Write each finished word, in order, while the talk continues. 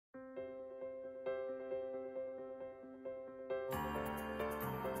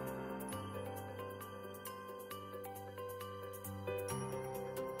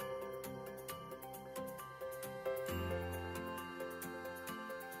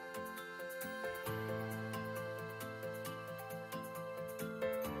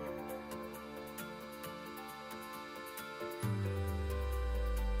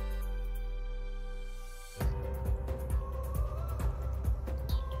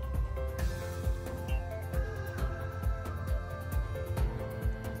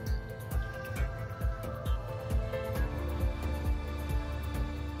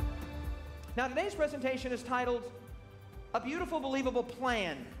Now, today's presentation is titled, A Beautiful, Believable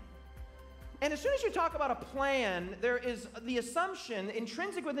Plan. And as soon as you talk about a plan, there is the assumption,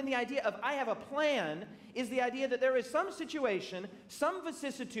 intrinsic within the idea of I have a plan, is the idea that there is some situation, some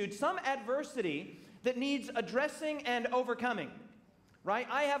vicissitude, some adversity that needs addressing and overcoming. Right?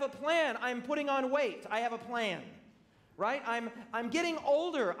 I have a plan. I'm putting on weight. I have a plan. Right? I'm getting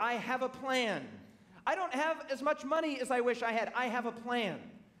older. I have a plan. I don't have as much money as I wish I had. I have a plan.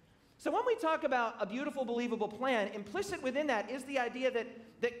 So when we talk about a beautiful, believable plan, implicit within that is the idea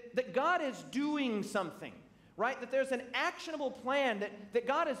that God is doing something, right? That there's an actionable plan, that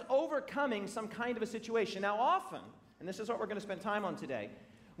God is overcoming some kind of a situation. Now often, and this is what we're going to spend time on today,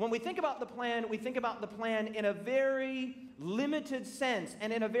 when we think about the plan, we think about the plan in a very limited sense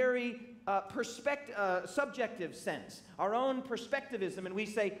and in a very subjective sense, our own perspectivism, and we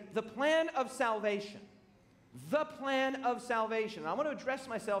say the plan of salvation. The plan of salvation. I want to address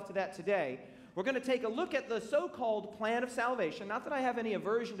myself to that today. We're going to take a look at the so-called plan of salvation. Not that I have any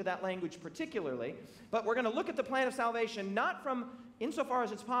aversion to that language particularly, but we're going to look at the plan of salvation not from, insofar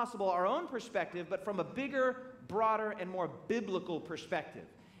as it's possible, our own perspective, but from a bigger, broader, and more biblical perspective.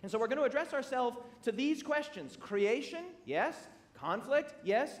 And so we're going to address ourselves to these questions. Creation, yes. Conflict,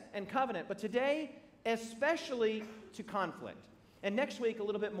 yes. And covenant. But today, especially to conflict. And next week, a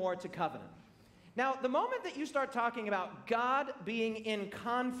little bit more to covenant. Now, the moment that you start talking about God being in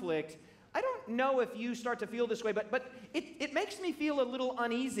conflict, I don't know if you start to feel this way, but it makes me feel a little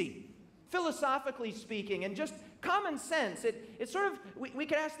uneasy, philosophically speaking, and just common sense. It's sort of, we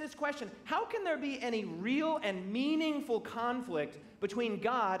could ask this question, how can there be any real and meaningful conflict between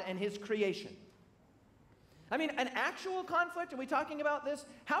God and His creation? I mean, an actual conflict, are we talking about this?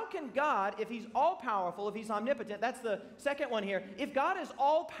 How can God, if He's all-powerful, if He's omnipotent, that's the second one here, if God is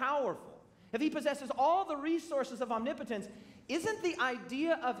all-powerful, if He possesses all the resources of omnipotence, isn't the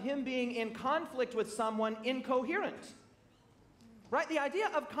idea of Him being in conflict with someone incoherent? Right? The idea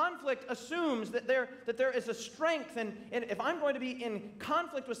of conflict assumes that there is a strength, and if I'm going to be in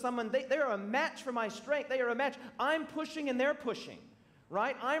conflict with someone, they are a match for my strength. They are a match. I'm pushing and they're pushing.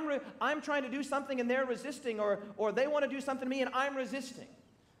 Right? I'm trying to do something and they're resisting, or they want to do something to me and I'm resisting.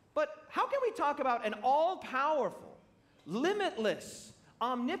 But how can we talk about an all-powerful, limitless,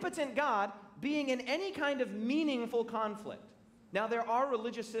 omnipotent God being in any kind of meaningful conflict? Now, there are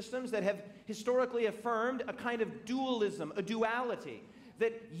religious systems that have historically affirmed a kind of dualism, a duality,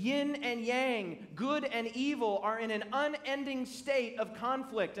 that yin and yang, good and evil, are in an unending state of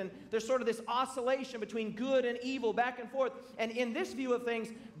conflict, and there's sort of this oscillation between good and evil back and forth. And in this view of things,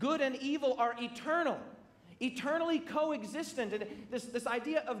 good and evil are eternal, eternally coexistent. And this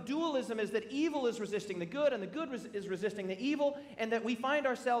idea of dualism is that evil is resisting the good and the good is resisting the evil, and that we find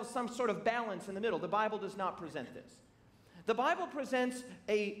ourselves some sort of balance in the middle. The Bible does not present this. The Bible presents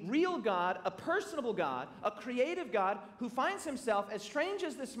a real God, a personable God, a creative God who finds Himself, as strange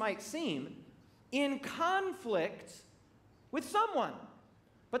as this might seem, in conflict with someone.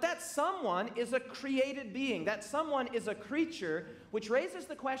 But that someone is a created being. That someone is a creature, which raises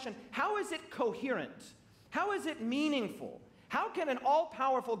the question, how is it coherent? How is it meaningful? How can an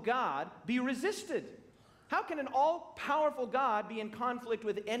all-powerful God be resisted? How can an all-powerful God be in conflict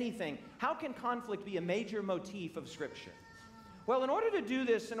with anything? How can conflict be a major motif of Scripture? Well, in order to do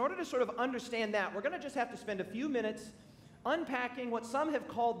this, in order to sort of understand that, we're going to just have to spend a few minutes unpacking what some have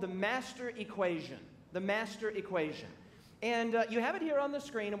called the master equation. The master equation. And you have it here on the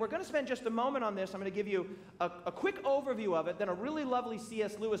screen, and we're going to spend just a moment on this. I'm going to give you a quick overview of it, then a really lovely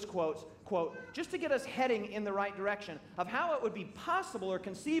C.S. Lewis quote, just to get us heading in the right direction of how it would be possible or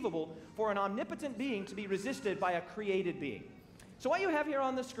conceivable for an omnipotent being to be resisted by a created being. So what you have here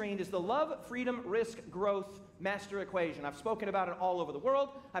on the screen is the love, freedom, risk, growth master equation. I've spoken about it all over the world.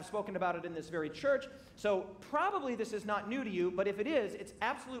 I've spoken about it in this very church. So probably this is not new to you, but if it is, it's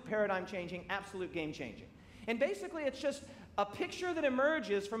absolute paradigm changing, absolute game changing. And basically it's just a picture that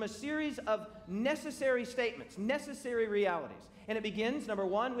emerges from a series of necessary statements, necessary realities. And it begins, number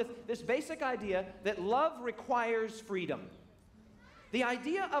one, with this basic idea that love requires freedom. The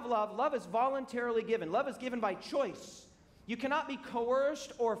idea of love is voluntarily given. Love is given by choice. You cannot be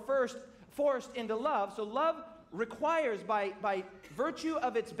coerced or forced into love. So love requires, by virtue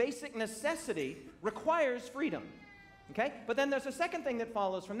of its basic necessity, requires freedom. Okay? But then there's a second thing that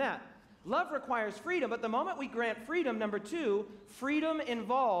follows from that. Love requires freedom, but the moment we grant freedom, number two, freedom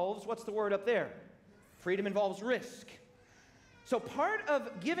involves, what's the word up there? Freedom involves risk. So part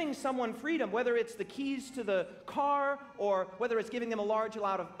of giving someone freedom, whether it's the keys to the car, or whether it's giving them a large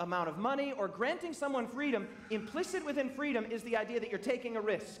amount of money, or granting someone freedom, implicit within freedom is the idea that you're taking a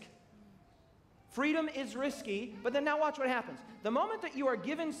risk. Freedom is risky, but then now watch what happens. The moment that you are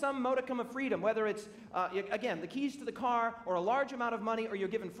given some modicum of freedom, whether it's, again, the keys to the car or a large amount of money, or you're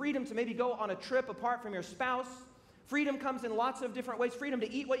given freedom to maybe go on a trip apart from your spouse, freedom comes in lots of different ways. Freedom to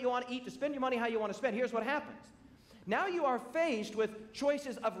eat what you want to eat, to spend your money how you want to spend. Here's what happens. Now you are faced with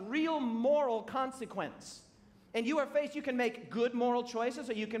choices of real moral consequence. And you can make good moral choices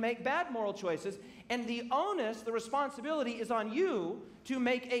or you can make bad moral choices. And the onus, the responsibility is on you to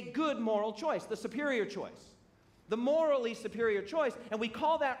make a good moral choice, the superior choice, the morally superior choice. And we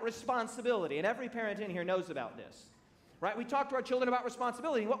call that responsibility. And every parent in here knows about this, right? We talk to our children about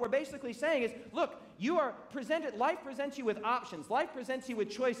responsibility. And what we're basically saying is, look, life presents you with options. Life presents you with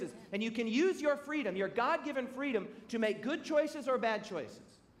choices. And you can use your freedom, your God-given freedom, to make good choices or bad choices.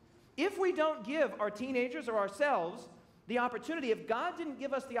 If we don't give our teenagers or ourselves the opportunity, if God didn't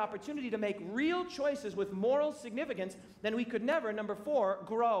give us the opportunity to make real choices with moral significance, then we could never, number 4,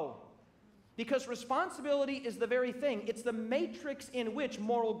 grow. Because responsibility is the very thing. It's the matrix in which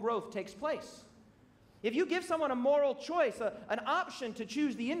moral growth takes place. If you give someone a moral choice, an option to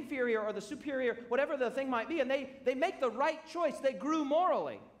choose the inferior or the superior, whatever the thing might be, and they make the right choice, they grew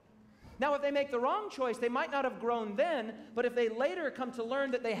morally. Now, if they make the wrong choice, they might not have grown then, but if they later come to learn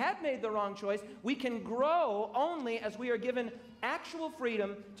that they had made the wrong choice, we can grow only as we are given actual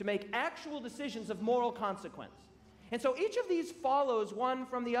freedom to make actual decisions of moral consequence. And so each of these follows one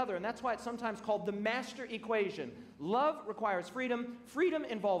from the other, and that's why it's sometimes called the master equation. Love requires freedom. Freedom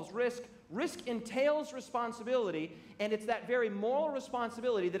involves risk. Risk entails responsibility, and it's that very moral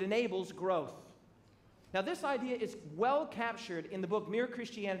responsibility that enables growth. Now, this idea is well captured in the book Mere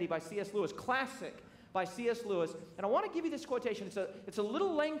Christianity by C.S. Lewis, classic by C.S. Lewis. And I want to give you this quotation. It's a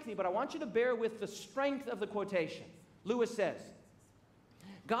little lengthy, but I want you to bear with the strength of the quotation. Lewis says,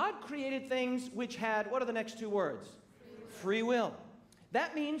 God created things which had, what are the next 2 words? Free will.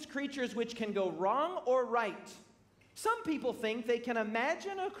 That means creatures which can go wrong or right. Some people think they can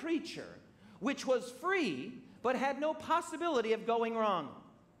imagine a creature which was free but had no possibility of going wrong.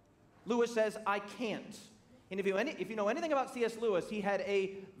 Lewis says, I can't. And if you know anything about C.S. Lewis, he had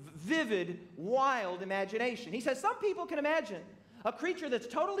a vivid, wild imagination. He says some people can imagine a creature that's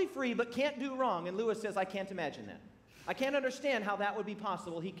totally free but can't do wrong. And Lewis says, I can't imagine that. I can't understand how that would be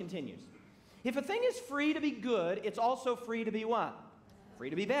possible. He continues. If a thing is free to be good, it's also free to be what? Free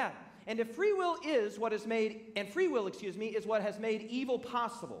to be bad. And if free will is what has made, is what has made evil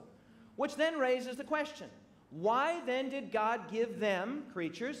possible, which then raises the question, why then did God give them,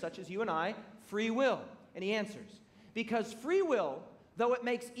 creatures such as you and I, free will? And he answers, because free will, though it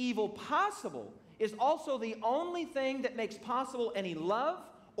makes evil possible, is also the only thing that makes possible any love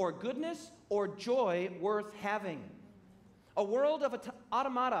or goodness or joy worth having. A world of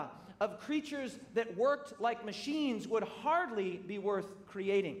automata, of creatures that worked like machines, would hardly be worth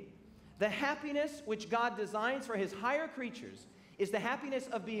creating. The happiness which God designs for his higher creatures is the happiness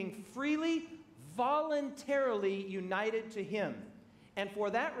of being freely, voluntarily united to him. And for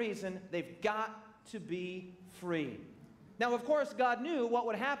that reason, they've got to be free. Now, of course, God knew what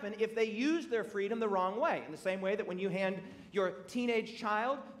would happen if they used their freedom the wrong way. In the same way that when you hand your teenage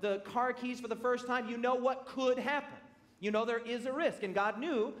child the car keys for the first time, you know what could happen. You know there is a risk. And God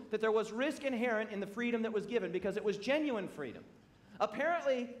knew that there was risk inherent in the freedom that was given because it was genuine freedom.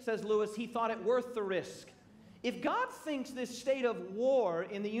 Apparently, says Lewis, he thought it worth the risk. If God thinks this state of war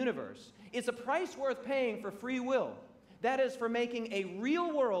in the universe is a price worth paying for free will, that is, for making a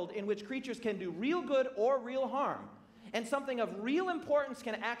real world in which creatures can do real good or real harm, and something of real importance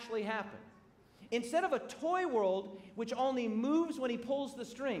can actually happen, instead of a toy world which only moves when he pulls the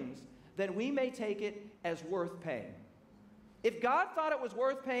strings, then we may take it as worth paying. If God thought it was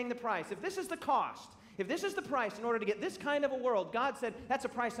worth paying the price, if this is the cost, if this is the price in order to get this kind of a world, God said, that's a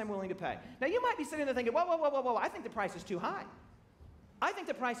price I'm willing to pay. Now, you might be sitting there thinking, whoa, I think the price is too high. I think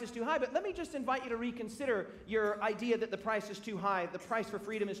the price is too high, but let me just invite you to reconsider your idea that the price is too high, the price for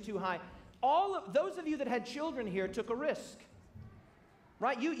freedom is too high. All of those of you that had children here took a risk,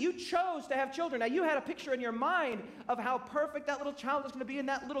 right? You chose to have children. Now, you had a picture in your mind of how perfect that little child was going to be and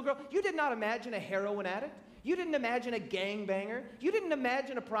that little girl. You did not imagine a heroin addict. You didn't imagine a gangbanger. You didn't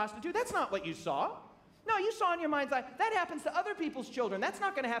imagine a prostitute. That's not what you saw. No, you saw in your mind's eye, that happens to other people's children. That's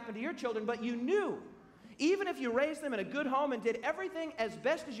not going to happen to your children, but you knew. Even if you raised them in a good home and did everything as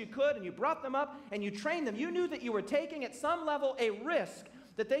best as you could and you brought them up and you trained them, you knew that you were taking at some level a risk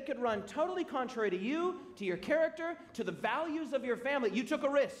that they could run totally contrary to you, to your character, to the values of your family. You took a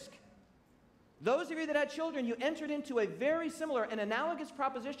risk. Those of you that had children, you entered into a very similar and analogous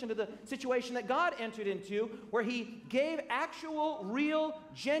proposition to the situation that God entered into, where he gave actual, real,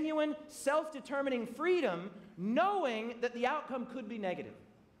 genuine, self-determining freedom, knowing that the outcome could be negative.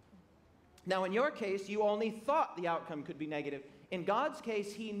 Now, in your case, you only thought the outcome could be negative. In God's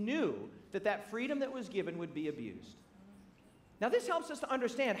case, he knew that that freedom that was given would be abused. Now, this helps us to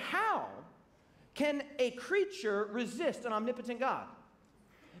understand how can a creature resist an omnipotent God?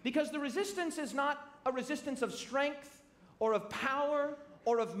 Because the resistance is not a resistance of strength or of power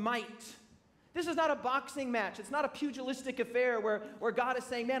or of might. This is not a boxing match. It's not a pugilistic affair where God is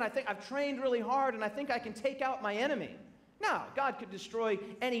saying, man, I think I've trained really hard and I think I can take out my enemy. No, God could destroy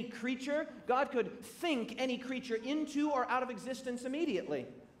any creature. God could think any creature into or out of existence immediately.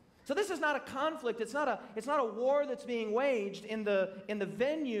 So this is not a conflict. It's not a war that's being waged in the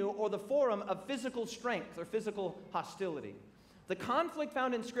venue or the forum of physical strength or physical hostility. The conflict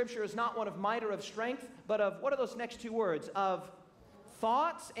found in Scripture is not one of might or of strength, but of, what are those next two words? Of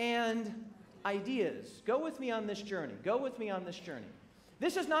thoughts and ideas. Go with me on this journey. Go with me on this journey.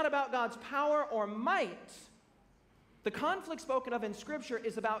 This is not about God's power or might. The conflict spoken of in Scripture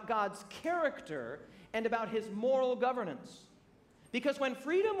is about God's character and about his moral governance. Because when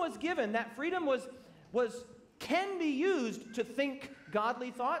freedom was given, that freedom can be used to think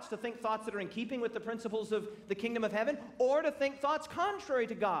godly thoughts, to think thoughts that are in keeping with the principles of the kingdom of heaven, or to think thoughts contrary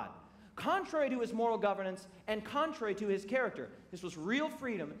to God, contrary to his moral governance, and contrary to his character. This was real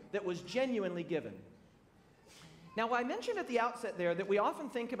freedom that was genuinely given. Now, I mentioned at the outset there that we often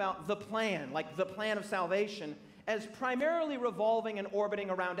think about the plan, like the plan of salvation, as primarily revolving and orbiting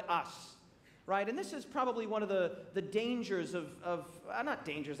around us, right? And this is probably one of the dangers of not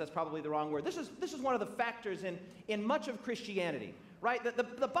dangers, that's probably the wrong word. This is one of the factors in much of Christianity, right?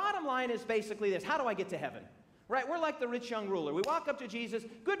 The bottom line is basically this: how do I get to heaven? Right? We're like the rich young ruler. We walk up to Jesus,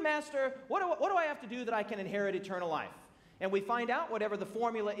 good master, what do I have to do that I can inherit eternal life? And we find out whatever the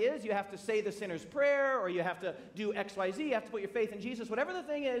formula is. You have to say the sinner's prayer, or you have to do X, Y, Z. You have to put your faith in Jesus, whatever the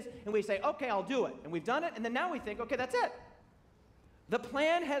thing is. And we say, okay, I'll do it. And we've done it. And then now we think, okay, that's it. The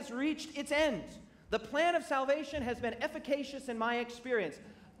plan has reached its end. The plan of salvation has been efficacious in my experience.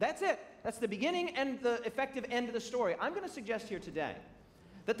 That's it. That's the beginning and the effective end of the story. I'm going to suggest here today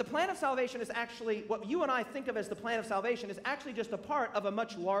that the plan of salvation is actually, what you and I think of as the plan of salvation, is actually just a part of a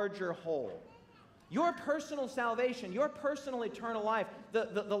much larger whole. Your personal salvation, your personal eternal life,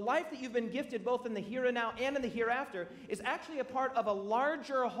 the life that you've been gifted both in the here and now and in the hereafter, is actually a part of a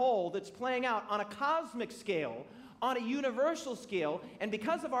larger whole that's playing out on a cosmic scale, on a universal scale. And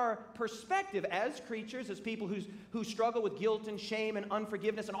because of our perspective as creatures, as people who struggle with guilt and shame and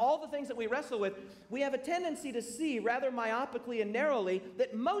unforgiveness and all the things that we wrestle with, we have a tendency to see rather myopically and narrowly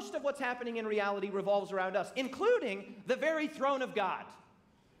that most of what's happening in reality revolves around us, including the very throne of God.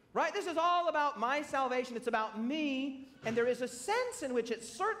 Right? This is all about my salvation. It's about me. And there is a sense in which it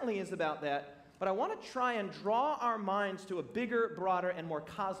certainly is about that. But I want to try and draw our minds to a bigger, broader, and more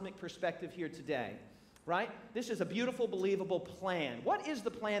cosmic perspective here today. Right? This is a beautiful, believable plan. What is the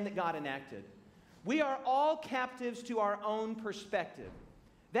plan that God enacted? We are all captives to our own perspective.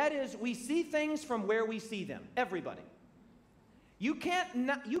 That is, we see things from where we see them. Everybody. You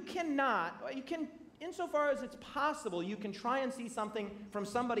can, insofar as it's possible, you can try and see something from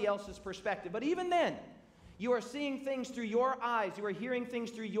somebody else's perspective. But even then, you are seeing things through your eyes. You are hearing things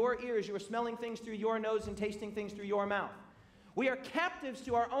through your ears. You are smelling things through your nose and tasting things through your mouth. We are captives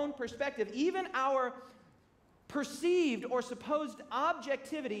to our own perspective. Even our perceived or supposed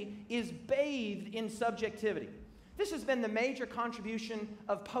objectivity is bathed in subjectivity. This has been the major contribution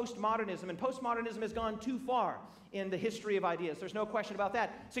of postmodernism, and postmodernism has gone too far in the history of ideas. There's no question about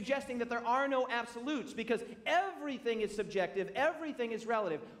that, suggesting that there are no absolutes because everything is subjective, everything is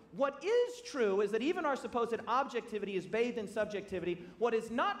relative. What is true is that even our supposed objectivity is bathed in subjectivity. What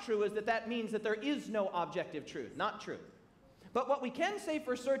is not true is that that means that there is no objective truth. Not true. But what we can say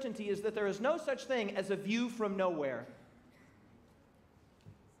for certainty is that there is no such thing as a view from nowhere.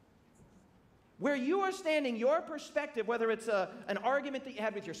 Where you are standing, your perspective, whether it's an argument that you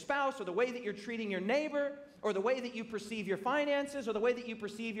had with your spouse, or the way that you're treating your neighbor, or the way that you perceive your finances, or the way that you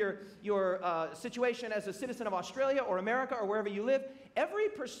perceive your situation as a citizen of Australia or America or wherever you live, every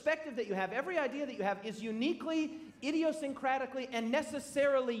perspective that you have, every idea that you have is uniquely, idiosyncratically, and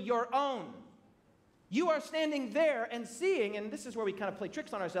necessarily your own. You are standing there and seeing, and this is where we kind of play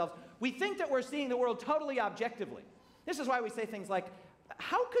tricks on ourselves, we think that we're seeing the world totally objectively. This is why we say things like,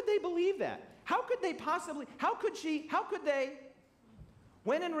 how could they believe that? How could they possibly, how could they?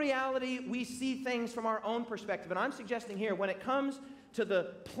 When in reality, we see things from our own perspective. And I'm suggesting here, when it comes to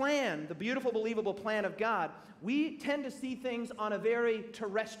the plan, the beautiful, believable plan of God, we tend to see things on a very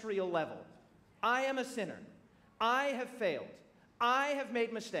terrestrial level. I am a sinner. I have failed. I have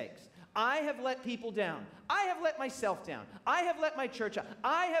made mistakes. I have let people down. I have let myself down. I have let my church down.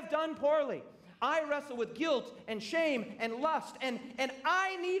 I have done poorly. I wrestle with guilt and shame and lust, and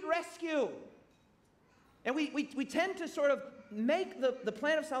I need rescue. And we tend to sort of make the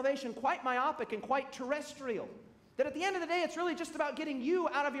plan of salvation quite myopic and quite terrestrial. That at the end of the day, it's really just about getting you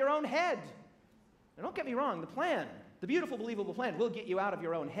out of your own head. Now, don't get me wrong, the plan, the beautiful, believable plan, will get you out of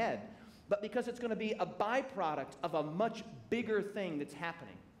your own head. But because it's going to be a byproduct of a much bigger thing that's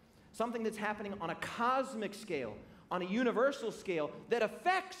happening. Something that's happening on a cosmic scale, on a universal scale, that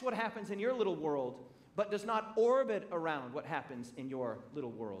affects what happens in your little world, but does not orbit around what happens in your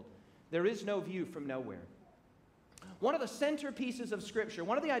little world. There is no view from nowhere. One of the centerpieces of Scripture,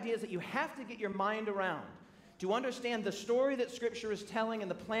 one of the ideas that you have to get your mind around to understand the story that Scripture is telling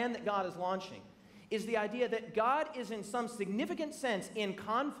and the plan that God is launching, is the idea that God is in some significant sense in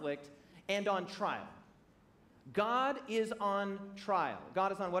conflict and on trial. God is on trial.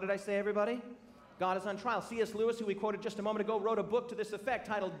 God is on, what did I say, everybody? God is on trial. C.S. Lewis, who we quoted just a moment ago, wrote a book to this effect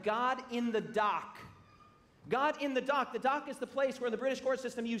titled God in the Dock. God in the dock. The dock is the place where in the British court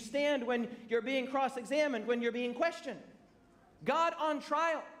system you stand when you're being cross-examined, when you're being questioned. God on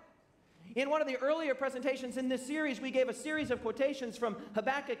trial. In one of the earlier presentations in this series, we gave a series of quotations from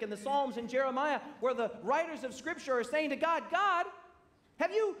Habakkuk and the Psalms and Jeremiah, where the writers of Scripture are saying to God, God,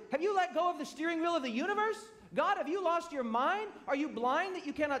 have you let go of the steering wheel of the universe? God, have you lost your mind? Are you blind that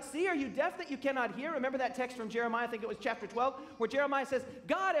you cannot see? Are you deaf that you cannot hear? Remember that text from Jeremiah, I think it was chapter 12, where Jeremiah says,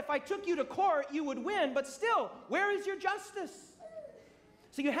 God, if I took you to court, you would win, but still, where is your justice?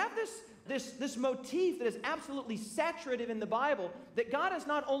 So you have this motif that is absolutely saturated in the Bible, that God is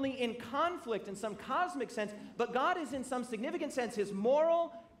not only in conflict in some cosmic sense, but God is in some significant sense, his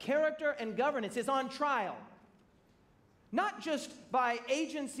moral character and governance is on trial. Not just by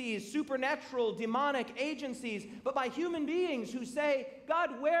agencies, supernatural, demonic agencies, but by human beings who say,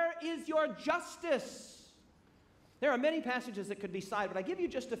 God, where is your justice? There are many passages that could be cited, but I give you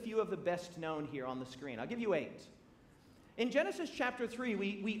just a few of the best known here on the screen. I'll give you 8. In Genesis chapter 3,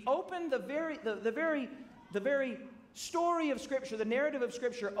 we open the very story of Scripture, the narrative of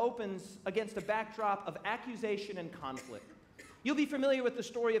Scripture opens against a backdrop of accusation and conflict. You'll be familiar with the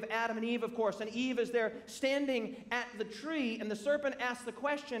story of Adam and Eve, of course, and Eve is there standing at the tree, and the serpent asks the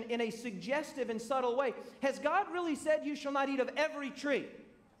question in a suggestive and subtle way, has God really said you shall not eat of every tree?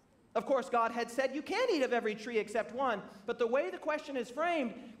 Of course, God had said you can't eat of every tree except one, but the way the question is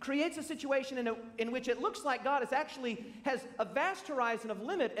framed creates a situation in which it looks like God has a vast horizon of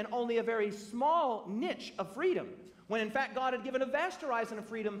limit and only a very small niche of freedom, when in fact God had given a vast horizon of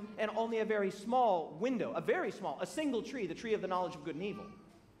freedom and only a very small window, a single tree, the tree of the knowledge of good and evil.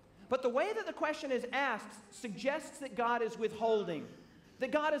 But the way that the question is asked suggests that God is withholding,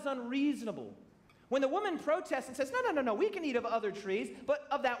 that God is unreasonable. When the woman protests and says, no, we can eat of other trees, but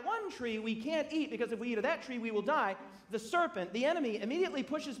of that one tree we can't eat because if we eat of that tree we will die, the serpent, the enemy, immediately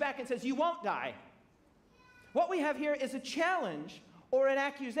pushes back and says, you won't die. What we have here is a challenge or an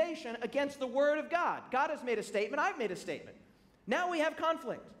accusation against the Word of God. God has made a statement, I've made a statement. Now we have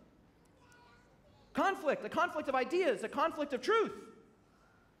conflict. Conflict, a conflict of ideas, a conflict of truth.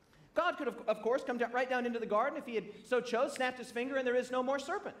 God could have, of course, come right down into the garden if he had so chose, snapped his finger, and there is no more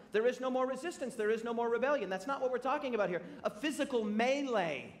serpent. There is no more resistance. There is no more rebellion. That's not what we're talking about here. A physical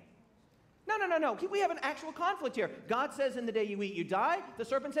melee. No. We have an actual conflict here. God says in the day you eat, you die. The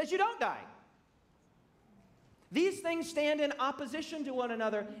serpent says you don't die. These things stand in opposition to one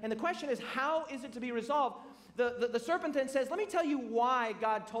another, and the question is, how is it to be resolved? The serpent then says, let me tell you why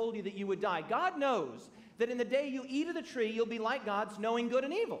God told you that you would die. God knows that in the day you eat of the tree, you'll be like God's, knowing good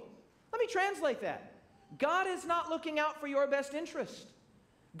and evil. Let me translate that. God is not looking out for your best interest.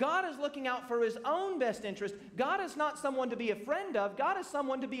 God is looking out for his own best interest. God is not someone to be a friend of. God is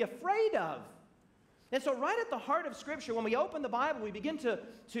someone to be afraid of. And so right at the heart of Scripture, when we open the Bible, we begin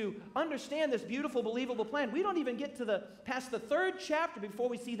to understand this beautiful, believable plan. We don't even get to past the 3rd chapter before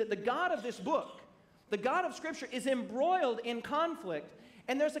we see that the God of this book, the God of Scripture, is embroiled in conflict,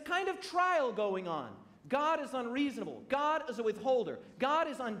 and there's a kind of trial going on. God is unreasonable. God is a withholder. God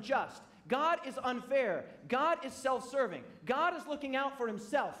is unjust. God is unfair. God is self-serving. God is looking out for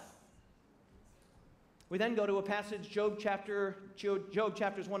himself. We then go to a passage, Job chapters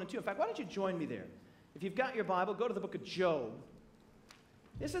 1 and 2. In fact, why don't you join me there? If you've got your Bible, go to the book of Job.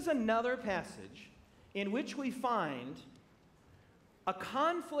 This is another passage in which we find a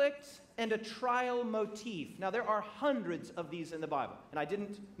conflict and a trial motif. Now, there are hundreds of these in the Bible, and I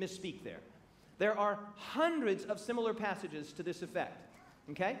didn't misspeak there. There are hundreds of similar passages to this effect,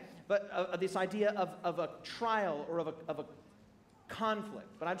 okay? But this idea of a trial or of a conflict.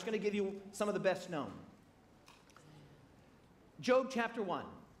 But I'm just going to give you some of the best known. Job chapter 1.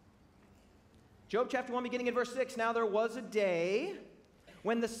 Job chapter 1, beginning in verse 6. Now there was a day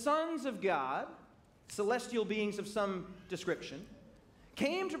when the sons of God, celestial beings of some description,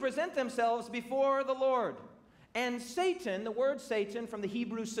 came to present themselves before the Lord. And Satan, the word Satan from the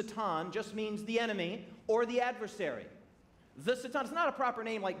Hebrew Satan, just means the enemy or the adversary. The Satan, it's not a proper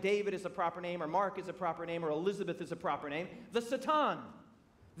name like David is a proper name, or Mark is a proper name, or Elizabeth is a proper name. The Satan,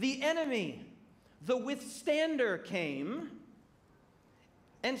 the enemy, the withstander came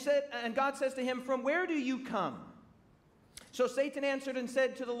and said, and God says to him, "From where do you come?" So Satan answered and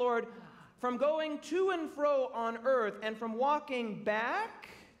said to the Lord, "From going to and fro on earth, and from walking back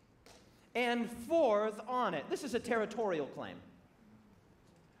and forth on it." This is a territorial claim.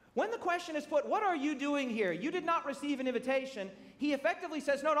 When the question is put, "What are you doing here? You did not receive an invitation," he effectively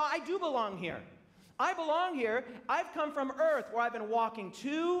says, no, I do belong here. I belong here. I've come from earth where I've been walking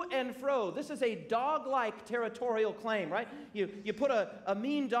to and fro. This is a dog-like territorial claim, right? You put a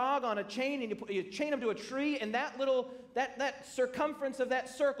mean dog on a chain and you chain him to a tree, and that circumference of that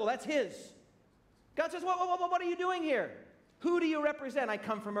circle, that's his. God says, what are you doing here? Who do you represent? I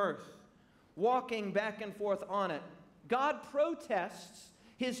come from earth, walking back and forth on it. God protests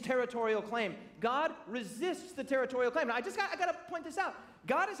his territorial claim. God resists the territorial claim. Now, I got to point this out.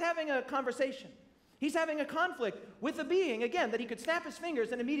 God is having a conversation. He's having a conflict with a being, again, that he could snap his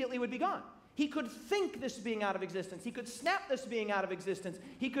fingers and immediately would be gone. He could think this being out of existence. He could snap this being out of existence.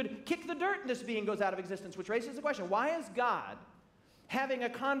 He could kick the dirt and this being goes out of existence, which raises the question, why is God having a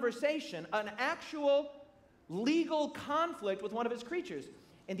conversation, an actual legal conflict with one of his creatures?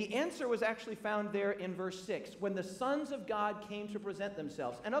 And the answer was actually found there in verse 6, when the sons of God came to present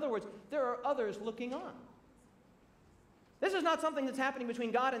themselves. In other words, there are others looking on. This is not something that's happening between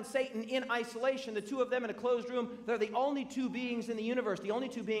God and Satan in isolation, the two of them in a closed room. They're the only two beings in the universe, the only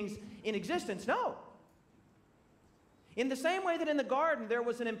two beings in existence. No. In the same way that in the garden there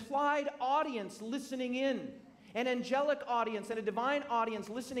was an implied audience listening in, an angelic audience and a divine audience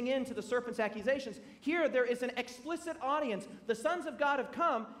listening in to the serpent's accusations, here there is an explicit audience. The sons of God have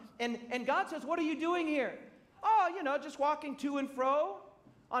come, and God says, "What are you doing here?" "Oh, just walking to and fro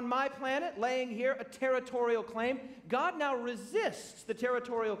on my planet," laying here a territorial claim. God now resists the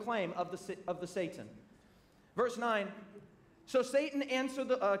territorial claim of the Satan. Verse 9, so Satan answered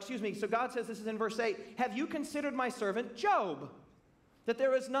so God says, this is in verse 8, "Have you considered my servant Job, that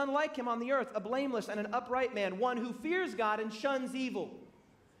there is none like him on the earth, a blameless and an upright man, one who fears God and shuns evil?"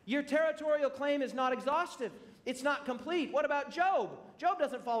 Your territorial claim is not exhaustive. It's not complete. What about Job? Job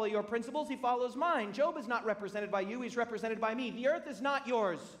doesn't follow your principles. He follows mine. Job is not represented by you. He's represented by me. The earth is not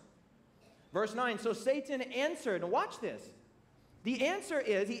yours. Verse 9, so Satan answered. Watch this. The answer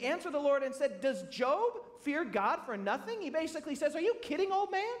is, he answered the Lord and said, "Does Job fear God for nothing?" He basically says, "Are you kidding, old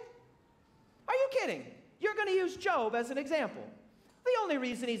man? Are you kidding? You're going to use Job as an example. The only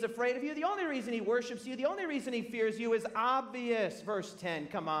reason he's afraid of you, the only reason he worships you, the only reason he fears you is obvious." Verse 10,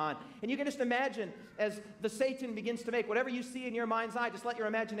 come on. And you can just imagine as the Satan begins to make whatever you see in your mind's eye, just let your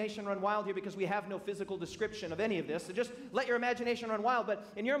imagination run wild here because we have no physical description of any of this. So just let your imagination run wild. But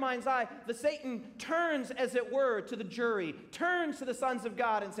in your mind's eye, the Satan turns, as it were, to the jury, turns to the sons of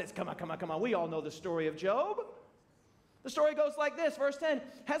God and says, come on. We all know the story of Job. The story goes like this, verse 10,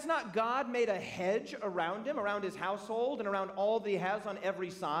 "Has not God made a hedge around him, around his household, and around all that he has on every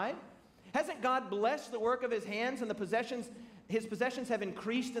side? Hasn't God blessed the work of his hands, and his possessions have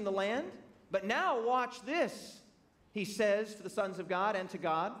increased in the land? But now watch this," he says to the sons of God and to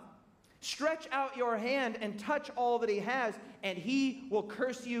God, "Stretch out your hand and touch all that he has, and he will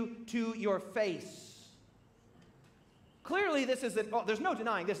curse you to your face." Clearly, there's no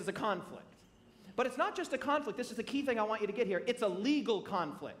denying this is a conflict. But it's not just a conflict. This is the key thing I want you to get here. It's a legal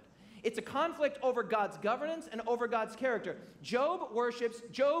conflict. It's a conflict over God's governance and over God's character. Job worships,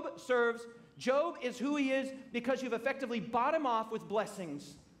 Job serves, Job is who he is because you've effectively bought him off with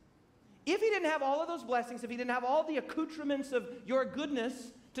blessings. If he didn't have all of those blessings, if he didn't have all the accoutrements of your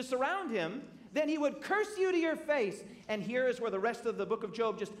goodness to surround him, then he would curse you to your face. And here is where the rest of the book of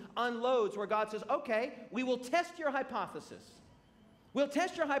Job just unloads, where God says, okay, we will test your hypothesis. We'll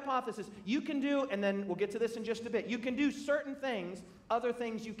test your hypothesis. You can do, and then we'll get to this in just a bit, you can do certain things, other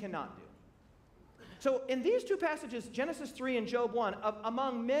things you cannot do. So in these two passages, Genesis 3 and Job 1,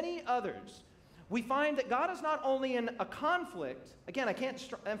 among many others, we find that God is not only in a conflict, again, I can't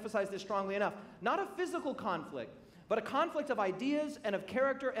emphasize this strongly enough, not a physical conflict, but a conflict of ideas and of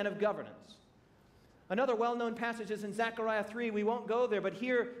character and of governance. Another well-known passage is in Zechariah 3. We won't go there, but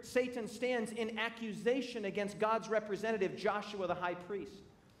here Satan stands in accusation against God's representative, Joshua the high priest.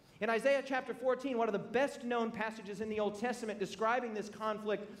 In Isaiah chapter 14, one of the best-known passages in the Old Testament describing this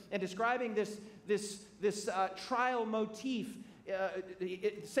conflict and describing this trial motif,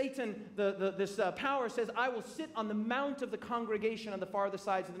 Satan, this power says, I will sit on the mount of the congregation on the farther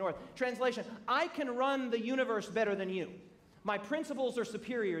sides of the north. Translation, I can run the universe better than you. My principles are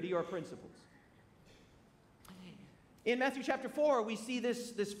superior to your principles. In Matthew chapter 4, we see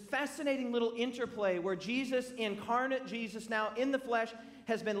this fascinating little interplay where Jesus, incarnate Jesus now in the flesh,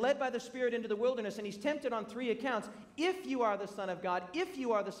 has been led by the Spirit into the wilderness, and he's tempted on 3 accounts. If you are the Son of God, if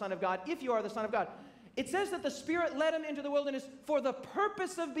you are the Son of God, if you are the Son of God. It says that the Spirit led him into the wilderness for the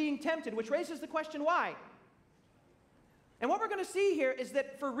purpose of being tempted, which raises the question, why? And what we're going to see here is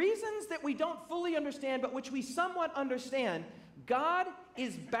that for reasons that we don't fully understand, but which we somewhat understand, God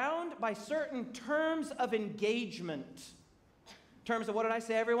is bound by certain terms of engagement. Terms of what did I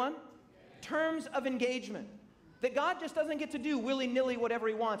say, everyone? Terms of engagement. That God just doesn't get to do willy-nilly whatever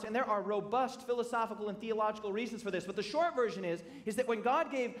he wants. And there are robust philosophical and theological reasons for this. But the short version is that when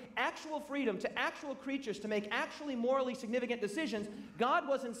God gave actual freedom to actual creatures to make actually morally significant decisions, God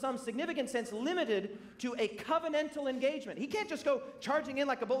was in some significant sense limited to a covenantal engagement. He can't just go charging in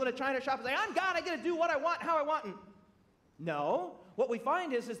like a bull in a china shop and say, I'm God, I get to do what I want, how I want. No. What we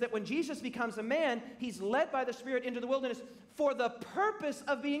find is that when Jesus becomes a man, he's led by the Spirit into the wilderness for the purpose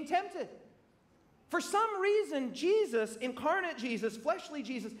of being tempted. For some reason, Jesus, incarnate Jesus, fleshly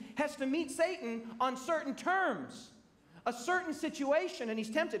Jesus, has to meet Satan on certain terms, a certain situation, and he's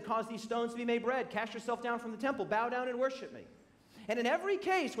tempted. Cause these stones to be made bread. Cast yourself down from the temple. Bow down and worship me. And in every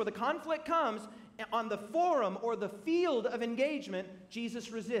case where the conflict comes, on the forum or the field of engagement,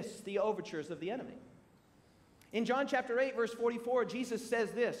 Jesus resists the overtures of the enemy. In John chapter 8, verse 44, Jesus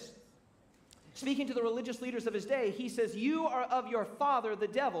says this. Speaking to the religious leaders of his day, he says, you are of your father, the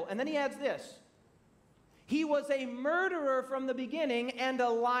devil. And then he adds this. He was a murderer from the beginning and a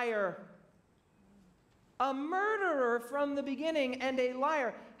liar. A murderer from the beginning and a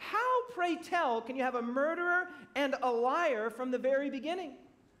liar. How, pray tell, can you have a murderer and a liar from the very beginning?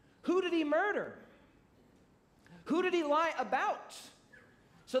 Who did he murder? Who did he lie about?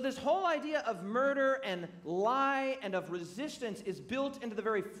 So this whole idea of murder and lie and of resistance is built into the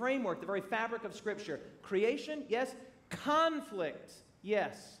very framework, the very fabric of Scripture. Creation, yes. Conflict,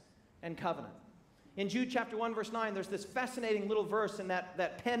 yes. And covenant. In Jude chapter 1, verse 9, there's this fascinating little verse in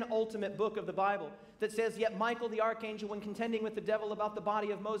that penultimate book of the Bible that says, yet Michael the archangel, when contending with the devil about the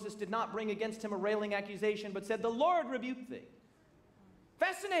body of Moses, did not bring against him a railing accusation, but said, the Lord rebuked thee.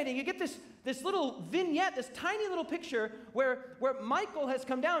 Fascinating. You get this little vignette, this tiny little picture where Michael has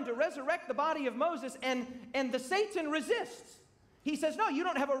come down to resurrect the body of Moses, and the Satan resists. He says, no, you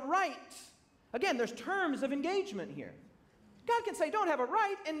don't have a right. Again, there's terms of engagement here. God can say, don't have a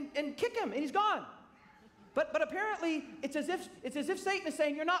right, and kick him, and he's gone. But apparently, it's as if Satan is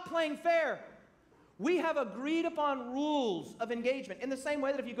saying, you're not playing fair. We have agreed upon rules of engagement in the same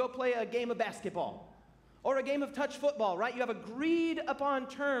way that if you go play a game of basketball or a game of touch football, right? You have agreed upon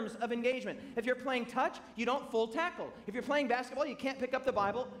terms of engagement. If you're playing touch, you don't full tackle. If you're playing basketball, you can't pick up the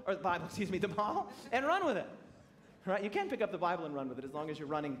ball, and run with it. Right? You can pick up the Bible and run with it as long as you're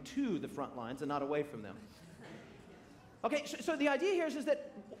running to the front lines and not away from them. Okay, so the idea here is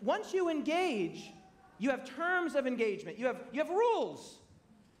that once you engage, you have terms of engagement. You have rules.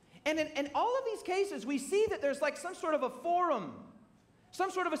 And in all of these cases, we see that there's like some sort of a forum, some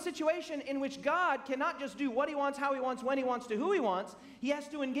sort of a situation in which God cannot just do what he wants, how he wants, when he wants, to who he wants. He has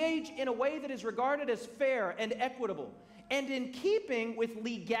to engage in a way that is regarded as fair and equitable and in keeping with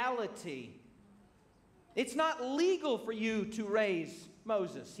legality. It's not legal for you to raise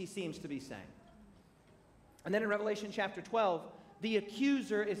Moses, he seems to be saying. And then in Revelation chapter 12, the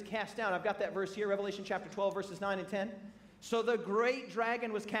accuser is cast down. I've got that verse here, Revelation chapter 12, verses 9 and 10. So the great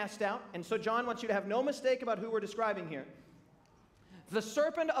dragon was cast out. And so John wants you to have no mistake about who we're describing here. The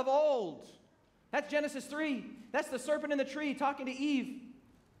serpent of old. That's Genesis 3. That's the serpent in the tree talking to Eve.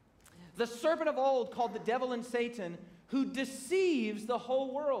 The serpent of old, called the devil and Satan, who deceives the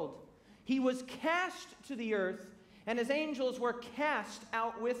whole world. He was cast to the earth, and his angels were cast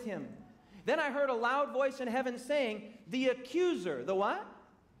out with him. Then I heard a loud voice in heaven saying, the accuser, the what?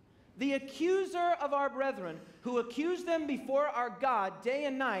 The accuser of our brethren, who accused them before our God day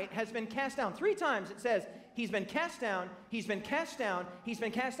and night, has been cast down. 3 times it says, he's been cast down, he's been cast down, he's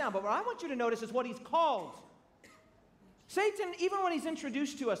been cast down. But what I want you to notice is what he's called. Satan, even when he's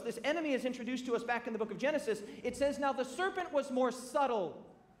introduced to us, this enemy is introduced to us back in the book of Genesis, it says, now the serpent was more subtle.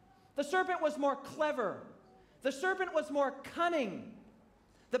 The serpent was more clever. The serpent was more cunning.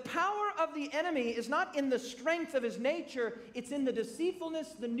 The power of the enemy is not in the strength of his nature, it's in the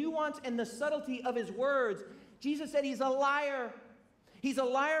deceitfulness, the nuance, and the subtlety of his words. Jesus said he's a liar. He's a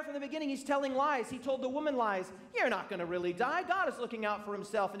liar from the beginning. He's telling lies. He told the woman lies. You're not going to really die. God is looking out for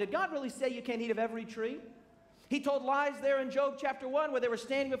himself. And did God really say you can't eat of every tree? He told lies there in Job chapter 1 where they were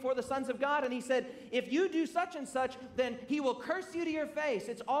standing before the sons of God, and he said, if you do such and such, then he will curse you to your face.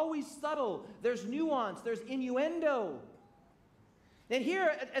 It's always subtle. There's nuance. There's innuendo. And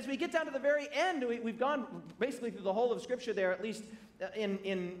here, as we get down to the very end, we've gone basically through the whole of Scripture there, at least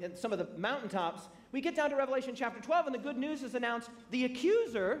in some of the mountaintops. We get down to Revelation chapter 12, and the good news is announced. The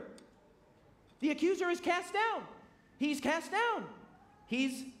accuser is cast down. He's cast down.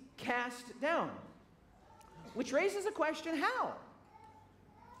 He's cast down. Which raises a question, how?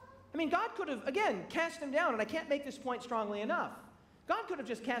 I mean, God could have, again, cast him down, and I can't make this point strongly enough. God could have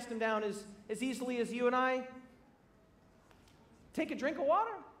just cast him down as easily as you and I take a drink of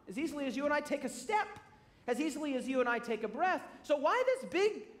water, as easily as you and I take a step, as easily as you and I take a breath. So why this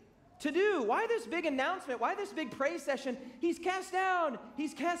big to-do? Why this big announcement? Why this big praise session? He's cast down,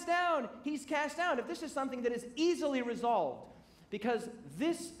 he's cast down, he's cast down. If this is something that is easily resolved, because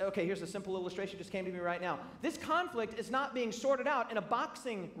this, okay, here's a simple illustration just came to me right now. This conflict is not being sorted out in a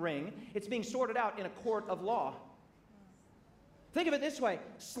boxing ring. It's being sorted out in a court of law. Think of it this way.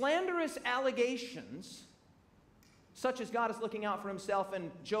 Slanderous allegations, such as God is looking out for himself and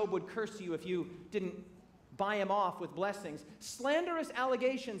Job would curse you if you didn't buy him off with blessings. Slanderous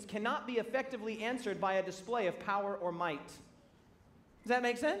allegations cannot be effectively answered by a display of power or might. Does that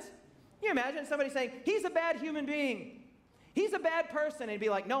make sense? Can you imagine somebody saying, he's a bad human being. He's a bad person, and he'd be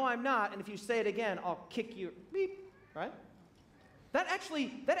like, no, I'm not, and if you say it again, I'll kick you, beep, right? That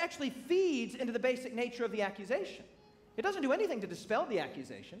actually feeds into the basic nature of the accusation. It doesn't do anything to dispel the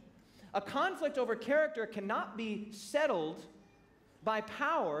accusation. A conflict over character cannot be settled by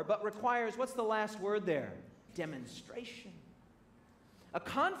power, but requires, what's the last word there? Demonstration. A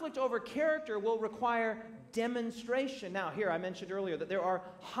conflict over character will require demonstration. Now, here I mentioned earlier that there are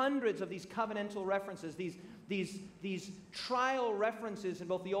hundreds of these covenantal references, these trial references in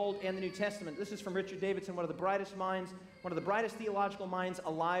both the Old and the New Testament. This is from Richard Davidson, one of the brightest minds, one of the brightest theological minds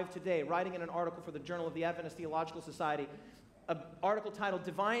alive today, writing in an article for the Journal of the Adventist Theological Society, an article titled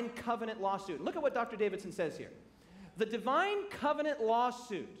Divine Covenant Lawsuit. Look at what Dr. Davidson says here. The Divine Covenant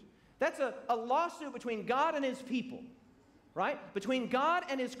Lawsuit, that's a lawsuit between God and his people, right? Between God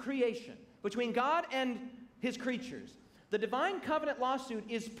and his creation, between God and his creatures. The Divine Covenant Lawsuit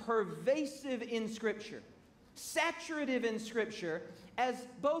is pervasive in Scripture, saturative in Scripture, as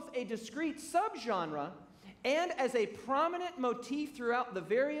both a discrete subgenre and as a prominent motif throughout the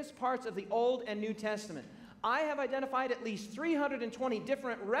various parts of the Old and New Testament. I have identified at least 320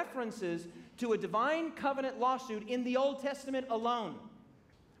 different references to a divine covenant lawsuit in the Old Testament alone.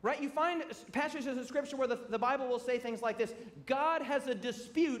 Right? You find passages in Scripture where the Bible will say things like this: God has a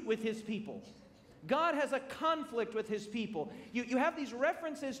dispute with his people. God has a conflict with his people. You have these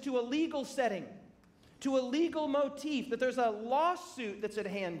references to a legal setting, to a legal motif, that there's a lawsuit that's at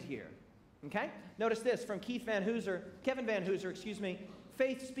hand here. Okay? Notice this from Kevin Van Hooser,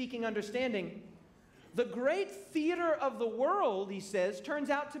 Faith Speaking Understanding. The great theater of the world, he says,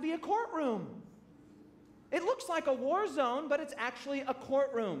 turns out to be a courtroom. It looks like a war zone, but it's actually a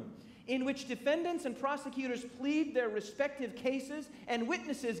courtroom in which defendants and prosecutors plead their respective cases and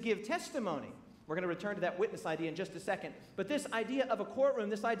witnesses give testimony. We're going to return to that witness idea in just a second. But this idea of a courtroom,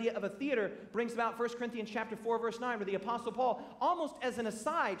 this idea of a theater, brings about 1 Corinthians chapter 4, verse 9, where the Apostle Paul, almost as an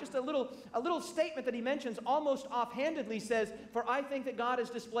aside, just a little statement that he mentions almost offhandedly says, "For I think that God has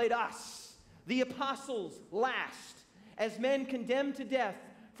displayed us, the apostles, last, as men condemned to death,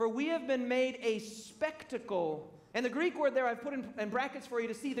 for we have been made a spectacle." And the Greek word there I've put in brackets for you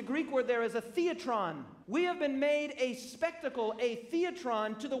to see. The Greek word there is a theatron. We have been made a spectacle, a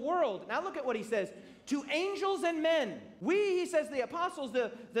theatron to the world. Now look at what he says. To angels and men. We, he says, the apostles,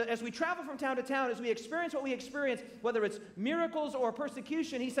 as we travel from town to town, as we experience what we experience, whether it's miracles or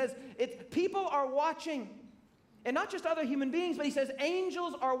persecution, he says, people are watching. And not just other human beings, but he says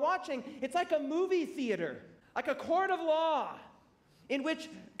angels are watching. It's like a movie theater, like a court of law, in which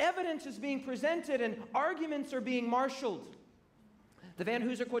evidence is being presented and arguments are being marshaled. The Van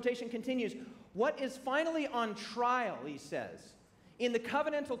Hooser quotation continues, "What is finally on trial," he says, "in the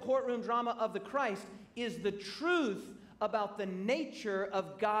covenantal courtroom drama of the Christ is the truth about the nature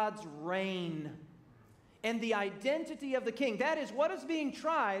of God's reign and the identity of the king." That is, what is being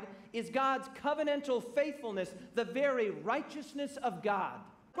tried is God's covenantal faithfulness, the very righteousness of God.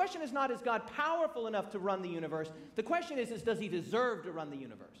 The question is not, is God powerful enough to run the universe? The question is does he deserve to run the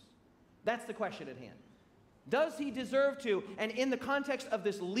universe? That's the question at hand. Does he deserve to? And in the context of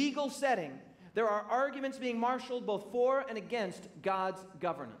this legal setting, there are arguments being marshaled both for and against God's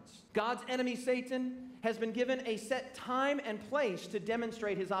governance. God's enemy, Satan, has been given a set time and place to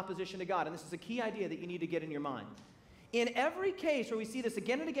demonstrate his opposition to God. And this is a key idea that you need to get in your mind. In every case where we see this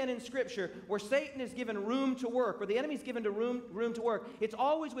again and again in Scripture, where Satan is given room to work, where the enemy is given room to work, it's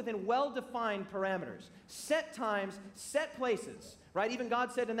always within well-defined parameters. Set times, set places, right? Even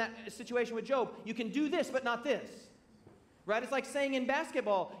God said in that situation with Job, you can do this, but not this. Right? It's like saying in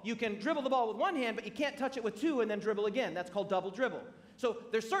basketball, you can dribble the ball with one hand, but you can't touch it with two and then dribble again. That's called double dribble. So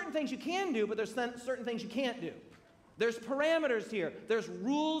there's certain things you can do, but there's certain things you can't do. There's parameters here. There's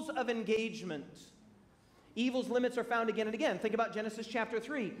rules of engagement. Evil's limits are found again and again. Think about Genesis chapter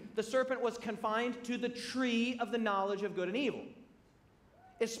 3. The serpent was confined to the tree of the knowledge of good and evil.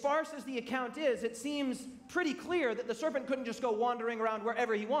 As sparse as the account is, it seems pretty clear that the serpent couldn't just go wandering around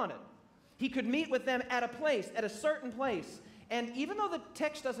wherever he wanted. He could meet with them at a place, at a certain place. And even though the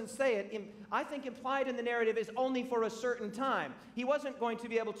text doesn't say it, I think implied in the narrative is only for a certain time. He wasn't going to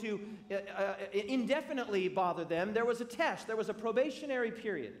be able to indefinitely bother them. There was a test. There was a probationary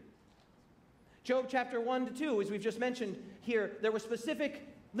period. Job chapter 1 to 2, as we've just mentioned here, there were specific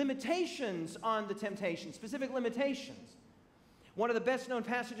limitations on the temptation, specific limitations. One of the best-known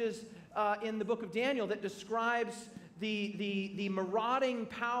passages in the book of Daniel that describes the marauding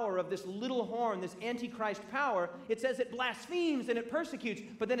power of this little horn, this antichrist power, it says it blasphemes and it persecutes,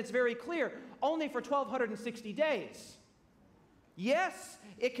 but then it's very clear, only for 1,260 days. Yes,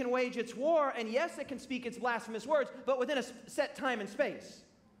 it can wage its war, and yes, it can speak its blasphemous words, but within a set time and space.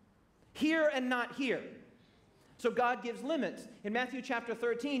 Here and not here. So God gives limits. In Matthew chapter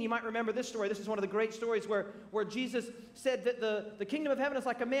 13, you might remember this story. This is one of the great stories where Jesus said that the kingdom of heaven is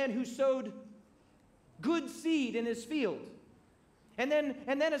like a man who sowed good seed in his field. And then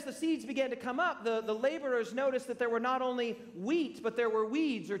as the seeds began to come up, the laborers noticed that there were not only wheat, but there were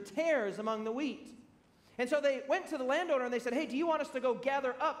weeds or tares among the wheat. And so they went to the landowner and they said, hey, do you want us to go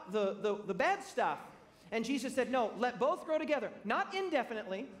gather up the bad stuff? And Jesus said, no, let both grow together, not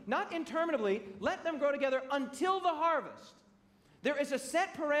indefinitely, not interminably, let them grow together until the harvest. There is a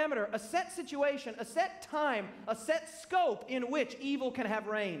set parameter, a set situation, a set time, a set scope in which evil can have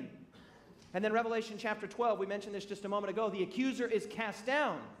reign. And then Revelation chapter 12, we mentioned this just a moment ago, the accuser is cast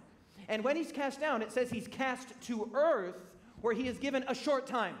down. And when he's cast down, it says he's cast to earth where he is given a short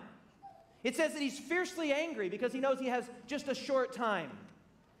time. It says that he's fiercely angry because he knows he has just a short time.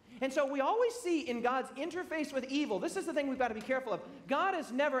 And so we always see in God's interface with evil, this is the thing we've got to be careful of. God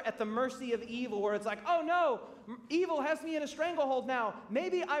is never at the mercy of evil where it's like, oh no, evil has me in a stranglehold now.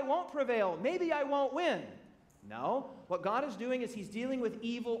 Maybe I won't prevail. Maybe I won't win. No, what God is doing is he's dealing with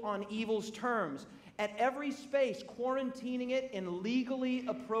evil on evil's terms. At every space, quarantining it in legally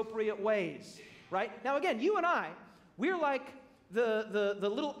appropriate ways. Right? Now again, you and I, we're like the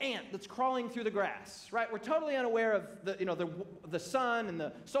little ant that's crawling through the grass, right? We're totally unaware of the sun and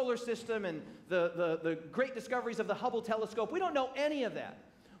the solar system and the great discoveries of the Hubble telescope. We don't know any of that.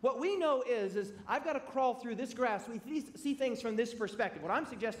 What we know is I've got to crawl through this grass. We see things from this perspective. What I'm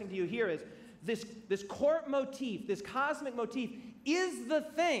suggesting to you here is this court motif, this cosmic motif, is the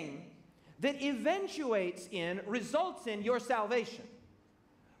thing that results in your salvation.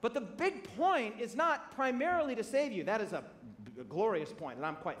 But the big point is not primarily to save you. That is a glorious point, and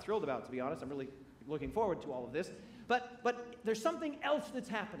I'm quite thrilled about it, to be honest. I'm really looking forward to all of this. But there's something else that's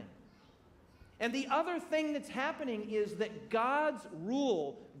happening. And the other thing that's happening is that God's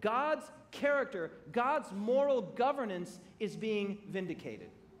rule, God's character, God's moral governance is being vindicated.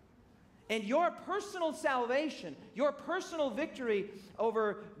 And your personal salvation, your personal victory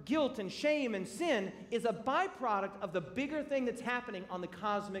over guilt and shame and sin is a byproduct of the bigger thing that's happening on the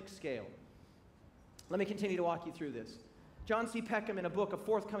cosmic scale. Let me continue to walk you through this. John C. Peckham, in a book, a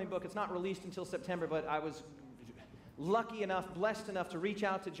forthcoming book, it's not released until September, but I was lucky enough, blessed enough to reach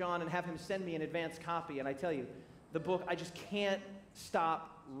out to John and have him send me an advance copy. And I tell you, the book, I just can't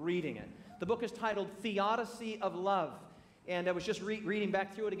stop reading it. The book is titled Theodicy of Love. And I was just reading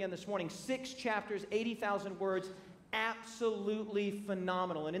back through it again this morning. 6 chapters, 80,000 words, absolutely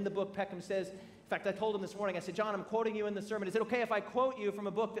phenomenal. And in the book, Peckham says, in fact, I told him this morning, I said, John, I'm quoting you in the sermon. Is it okay if I quote you from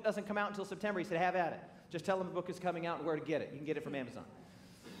a book that doesn't come out until September? He said, have at it. Just tell him the book is coming out and where to get it. You can get it from Amazon.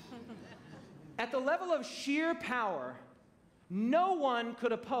 At the level of sheer power, no one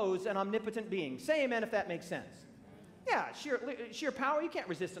could oppose an omnipotent being. Say amen if that makes sense. Yeah, sheer power, you can't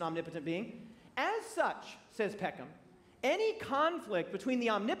resist an omnipotent being. As such, says Peckham, any conflict between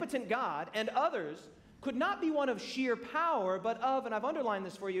the omnipotent God and others could not be one of sheer power, but of, and I've underlined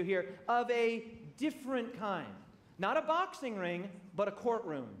this for you here, of a different kind. Not a boxing ring, but a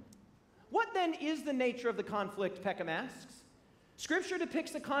courtroom. What then is the nature of the conflict, Peckham asks? Scripture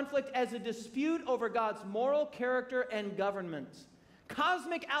depicts the conflict as a dispute over God's moral character and government.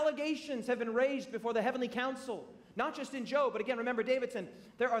 Cosmic allegations have been raised before the heavenly council, not just in Job, but again, remember Davidson,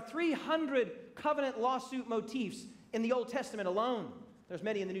 there are 300 covenant lawsuit motifs in the Old Testament alone. There's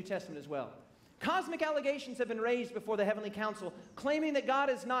many in the New Testament as well. Cosmic allegations have been raised before the heavenly council, claiming that God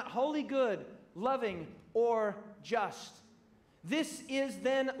is not wholly good, loving, or just. This is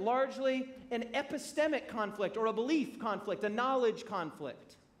then largely an epistemic conflict, or a belief conflict, a knowledge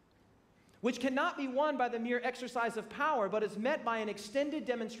conflict, which cannot be won by the mere exercise of power, but is met by an extended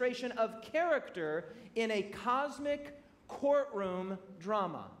demonstration of character in a cosmic courtroom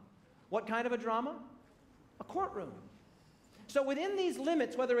drama. What kind of a drama? A courtroom. So within these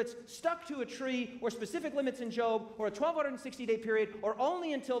limits, whether it's stuck to a tree, or specific limits in Job, or a 1260-day period, or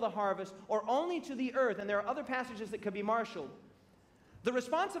only until the harvest, or only to the earth, and there are other passages that could be marshaled, the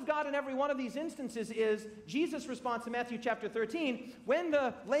response of God in every one of these instances is Jesus' response in Matthew chapter 13. When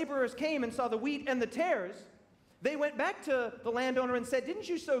the laborers came and saw the wheat and the tares, they went back to the landowner and said, "Didn't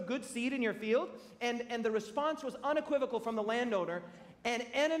you sow good seed in your field?" And the response was unequivocal from the landowner, "An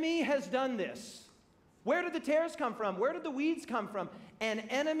enemy has done this." Where did the tares come from? Where did the weeds come from? An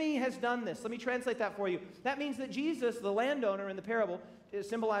enemy has done this. Let me translate that for you. That means that Jesus, the landowner in the parable,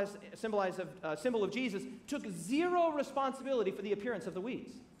 symbol of Jesus, took zero responsibility for the appearance of the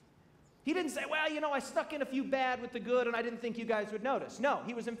weeds. He didn't say, "Well, you know, I stuck in a few bad with the good and I didn't think you guys would notice." No,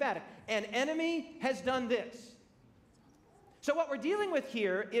 he was emphatic. An enemy has done this. So what we're dealing with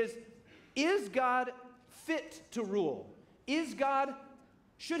here is God fit to rule?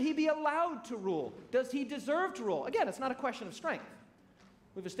 Should he be allowed to rule? Does he deserve to rule? Again, it's not a question of strength.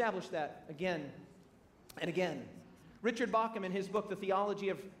 We've established that again and again. Richard Bauckham, in his book, The Theology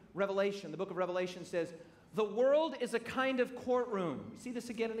of Revelation, the book of Revelation, says, "The world is a kind of courtroom." You see this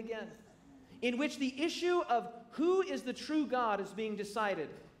again and again. In which the issue of who is the true God is being decided.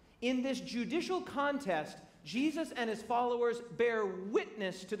 In this judicial contest, Jesus and his followers bear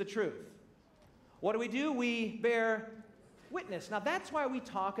witness to the truth. What do? We bear witness. Now that's why we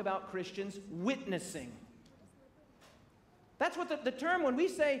talk about Christians witnessing. That's what the term, when we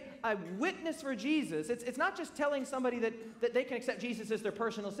say, "I witness for Jesus," it's not just telling somebody that they can accept Jesus as their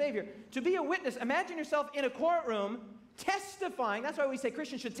personal Savior. To be a witness, imagine yourself in a courtroom testifying. That's why we say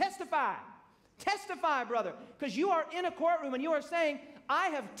Christians should testify. Testify, brother, because you are in a courtroom and you are saying, "I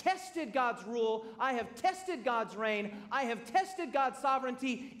have tested God's rule. I have tested God's reign. I have tested God's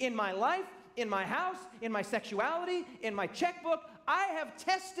sovereignty in my life, in my house, in my sexuality, in my checkbook. I have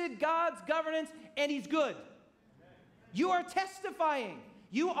tested God's governance, and he's good." You are testifying.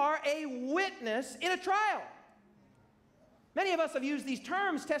 You are a witness in a trial. Many of us have used these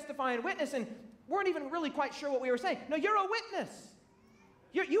terms, testify and witness, and weren't even really quite sure what we were saying. No, you're a witness.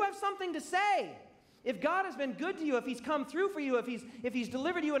 You have something to say. If God has been good to you, if he's come through for you, if he's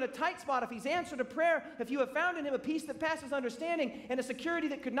delivered you in a tight spot, if he's answered a prayer, if you have found in him a peace that passes understanding and a security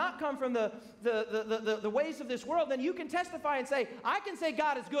that could not come from the ways of this world, then you can testify and say, "I can say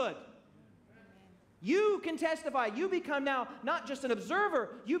God is good." You can testify. You become now not just an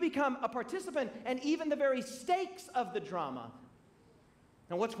observer, you become a participant, and even the very stakes of the drama.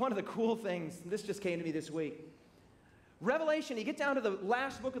 Now, what's one of the cool things? This just came to me this week. Revelation, you get down to the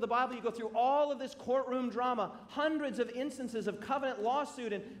last book of the Bible, you go through all of this courtroom drama, hundreds of instances of covenant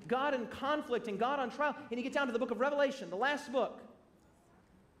lawsuit and God in conflict and God on trial, and you get down to the book of Revelation, the last book.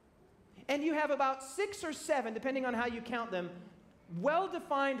 And you have about 6 or 7, depending on how you count them,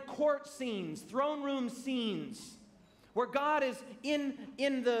 well-defined court scenes, throne room scenes, where God is in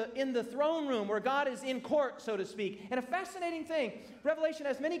the throne room, where God is in court, so to speak. And a fascinating thing, Revelation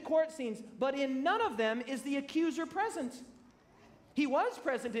has many court scenes, but in none of them is the accuser present. He was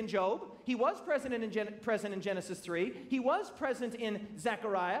present in Job. He was present in Genesis 3. He was present in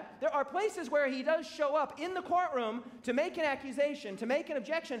Zechariah. There are places where he does show up in the courtroom to make an accusation, to make an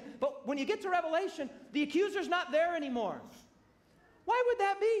objection, but when you get to Revelation, the accuser's not there anymore. Why would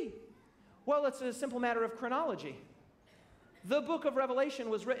that be? Well, it's a simple matter of chronology. The book of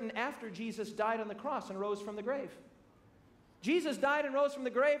Revelation was written after Jesus died on the cross and rose from the grave. Jesus died and rose from the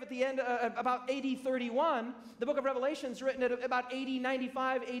grave at the end, about AD 31. The book of Revelation is written at about AD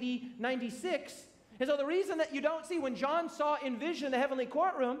 95, AD 96. And so the reason that you don't see, when John saw in vision the heavenly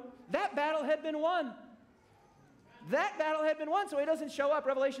courtroom, that battle had been won. That battle had been won, so he doesn't show up.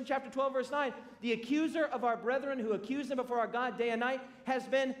 Revelation chapter 12, verse 9. The accuser of our brethren who accused them before our God day and night has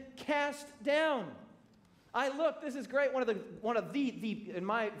been cast down. I looked, this is great, one of the, in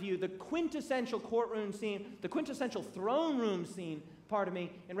my view, the quintessential courtroom scene, the quintessential throne room scene, pardon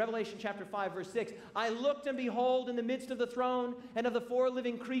me, in Revelation chapter 5, verse 6. I looked, and behold, in the midst of the throne and of the 4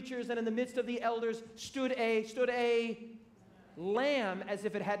 living creatures and in the midst of the elders stood a lamb as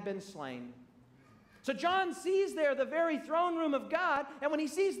if it had been slain. So John sees there the very throne room of God, and when he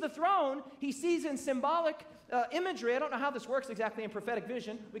sees the throne, he sees in symbolic imagery. I don't know how this works exactly in prophetic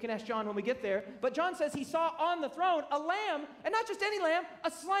vision. We can ask John when we get there. But John says he saw on the throne a lamb, and not just any lamb,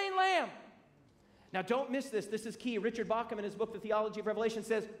 a slain lamb. Now, don't miss this. This is key. Richard Bauckham, in his book, The Theology of Revelation,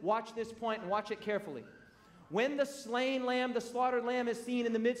 says, watch this point and watch it carefully. When the slain lamb, the slaughtered lamb, is seen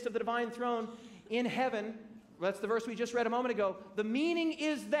in the midst of the divine throne in heaven, that's the verse we just read a moment ago, the meaning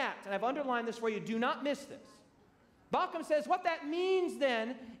is that, and I've underlined this for you, do not miss this. Bauckham says what that means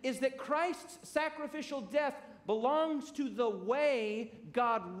then is that Christ's sacrificial death belongs to the way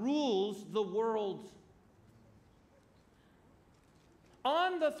God rules the world.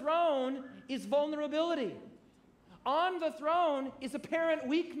 On the throne is vulnerability. On the throne is apparent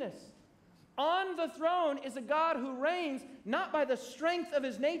weakness. On the throne is a God who reigns not by the strength of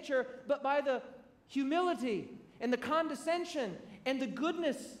his nature, but by the humility and the condescension and the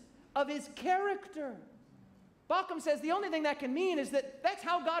goodness of his character. Bauckham says the only thing that can mean is that that's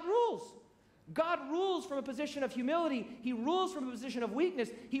how God rules. God rules from a position of humility. He rules from a position of weakness.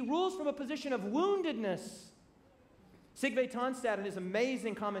 He rules from a position of woundedness. Sigve Tonstad, in his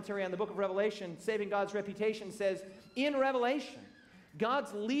amazing commentary on the book of Revelation, Saving God's Reputation, says, in Revelation,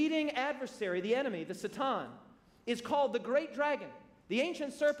 God's leading adversary, the enemy, the Satan, is called the great dragon, the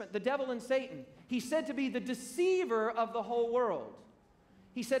ancient serpent, the devil and Satan. He's said to be the deceiver of the whole world.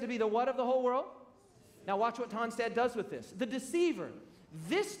 He's said to be the what of the whole world? Now watch what Tonstad does with this. The deceiver.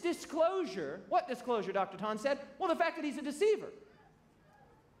 This disclosure, what disclosure, Dr. Tonstad? Well, the fact that he's a deceiver.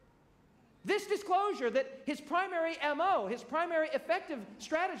 This disclosure that his primary MO, his primary effective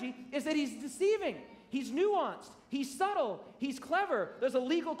strategy is that he's deceiving. He's nuanced. He's subtle. He's clever. There's a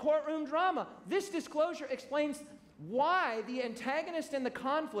legal courtroom drama. This disclosure explains why the antagonist and the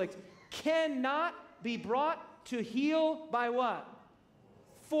conflict cannot be brought to heel by what?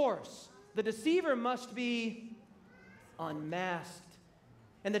 Force. The deceiver must be unmasked.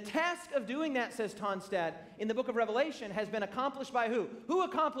 And the task of doing that, says Tonstad, in the book of Revelation has been accomplished by who? Who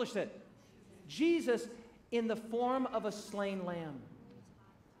accomplished it? Jesus, in the form of a slain lamb.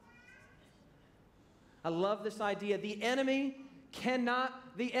 I love this idea. The enemy cannot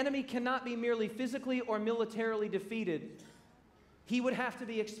be merely physically or militarily defeated. He would have to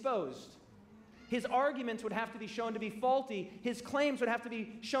be exposed. His arguments would have to be shown to be faulty. His claims would have to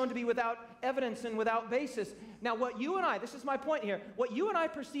be shown to be without evidence and without basis. Now, what you and I, this is my point here, what you and I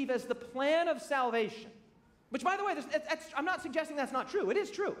perceive as the plan of salvation, which, by the way, I'm not suggesting that's not true. It is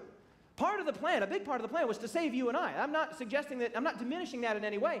true. Part of the plan, a big part of the plan, was to save you and I. I'm not suggesting that, I'm not diminishing that in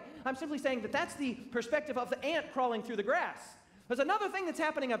any way. I'm simply saying that that's the perspective of the ant crawling through the grass. There's another thing that's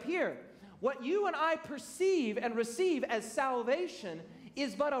happening up here. What you and I perceive and receive as salvation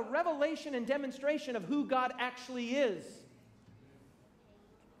is but a revelation and demonstration of who God actually is.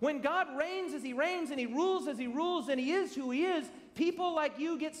 When God reigns as he reigns and he rules as he rules and he is who he is, people like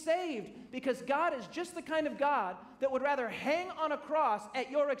you get saved because God is just the kind of God that would rather hang on a cross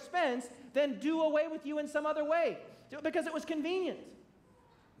at your expense than do away with you in some other way because it was convenient.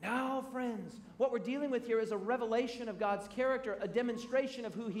 Now, friends, what we're dealing with here is a revelation of God's character, a demonstration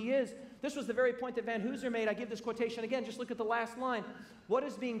of who he is. This was the very point that Van Hooser made. I give this quotation again. Just look at the last line. What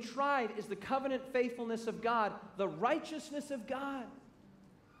is being tried is the covenant faithfulness of God, the righteousness of God.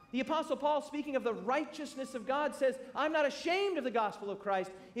 The Apostle Paul, speaking of the righteousness of God, says, I'm not ashamed of the gospel of Christ.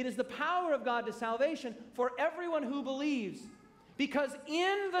 It is the power of God to salvation for everyone who believes. Because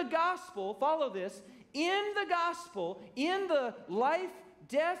in the gospel, follow this, in the gospel, in the life,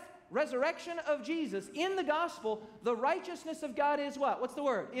 death, resurrection of Jesus, in the gospel, the righteousness of God is what? What's the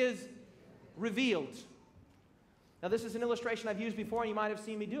word? Is revealed. Now, this is an illustration I've used before, and you might have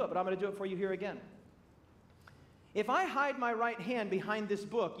seen me do it, but I'm going to do it for you here again. If I hide my right hand behind this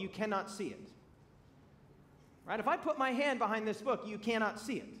book, you cannot see it. Right? If I put my hand behind this book, you cannot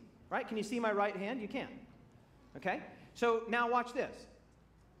see it. Right? Can you see my right hand? You can. Okay? So now watch this.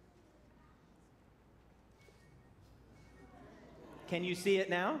 Can you see it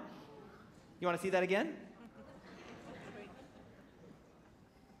now? You want to see that again?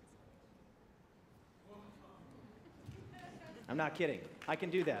 I'm not kidding. I can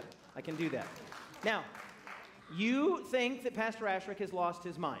do that. I can do that. Now, you think that Pastor Asscherick has lost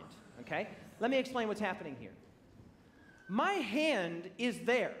his mind, okay? Let me explain what's happening here. My hand is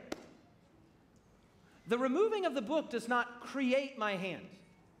there. The removing of the book does not create my hand.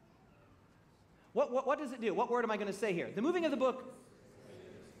 What does it do? What word am I going to say here? The moving of the book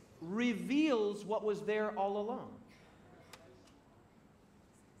reveals what was there all along.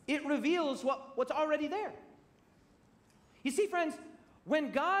 It reveals what's already there. You see, friends,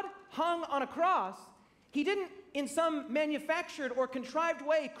 when God hung on a cross, he didn't, in some manufactured or contrived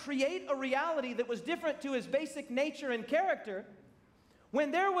way, create a reality that was different to his basic nature and character.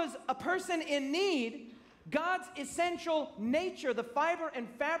 When there was a person in need, God's essential nature, the fiber and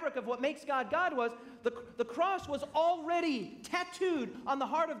fabric of what makes God God was, the cross was already tattooed on the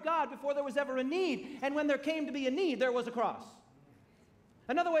heart of God before there was ever a need. And when there came to be a need, there was a cross.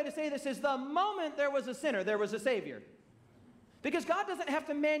 Another way to say this is the moment there was a sinner, there was a Savior. Because God doesn't have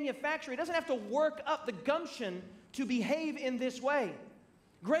to manufacture, He doesn't have to work up the gumption to behave in this way.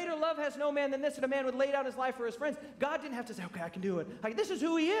 Greater love has no man than this, that a man would lay down his life for his friends. God didn't have to say, okay, I can do it. Like, this is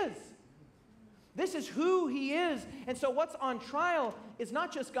who He is. This is who He is. And so what's on trial is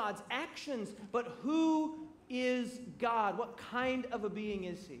not just God's actions, but who is God? What kind of a being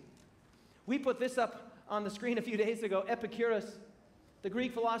is He? We put this up on the screen a few days ago. Epicurus, the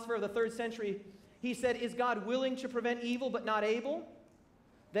Greek philosopher of the 3rd century, he said, is God willing to prevent evil but not able?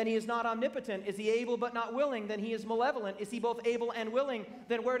 Then He is not omnipotent. Is He able but not willing? Then He is malevolent. Is He both able and willing?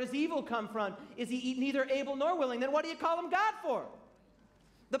 Then where does evil come from? Is He neither able nor willing? Then what do you call Him God for?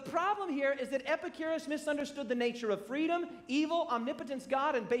 The problem here is that Epicurus misunderstood the nature of freedom, evil, omnipotence,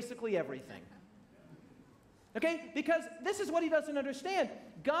 God, and basically everything. Okay? Because this is what he doesn't understand.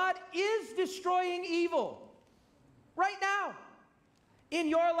 God is destroying evil right now. In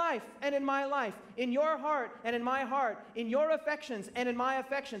your life and in my life, in your heart and in my heart, in your affections and in my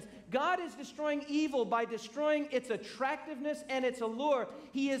affections. God is destroying evil by destroying its attractiveness and its allure.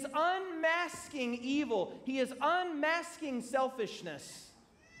 He is unmasking evil. He is unmasking selfishness.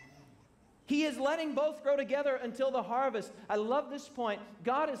 He is letting both grow together until the harvest. I love this point.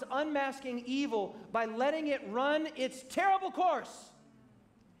 God is unmasking evil by letting it run its terrible course.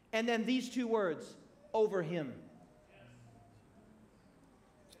 And then these two words, over Him.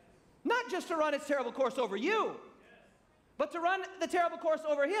 Not just to run its terrible course over you, but to run the terrible course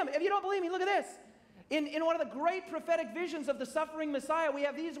over Him. If you don't believe me, look at this. In one of the great prophetic visions of the suffering Messiah, we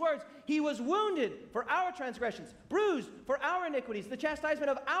have these words. He was wounded for our transgressions, bruised for our iniquities. The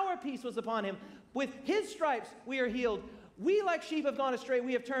chastisement of our peace was upon Him. With His stripes we are healed. We like sheep have gone astray.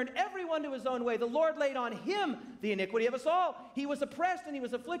 We have turned everyone to his own way. The Lord laid on Him the iniquity of us all. He was oppressed and He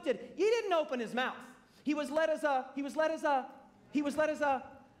was afflicted. He didn't open His mouth. He was led as a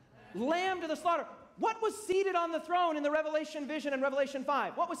lamb to the slaughter. What was seated on the throne in the Revelation vision in Revelation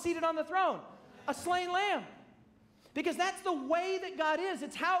 5? What was seated on the throne? A slain lamb. Because that's the way that God is.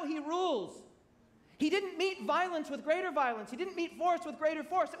 It's how He rules. He didn't meet violence with greater violence. He didn't meet force with greater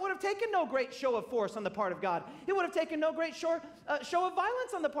force. It would have taken no great show of force on the part of God. It would have taken no great show of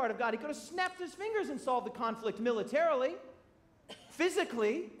violence on the part of God. He could have snapped His fingers and solved the conflict militarily.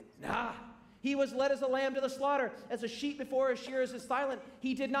 Physically, nah. He was led as a lamb to the slaughter. As a sheep before his shearers is silent,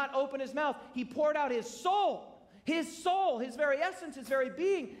 He did not open His mouth. He poured out His soul, His very essence, His very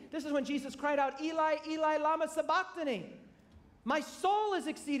being. This is when Jesus cried out, Eli, Eli, lama sabachthani. My soul is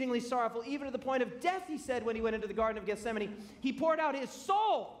exceedingly sorrowful, even to the point of death, He said when He went into the Garden of Gethsemane. He poured out His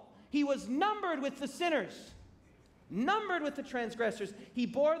soul. He was numbered with the sinners, numbered with the transgressors. He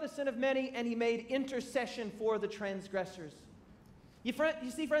bore the sin of many, and He made intercession for the transgressors. You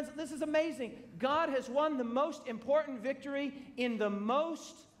see, friends, this is amazing. God has won the most important victory in the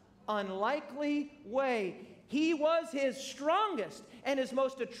most unlikely way. He was His strongest and His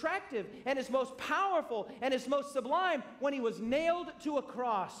most attractive and His most powerful and His most sublime when He was nailed to a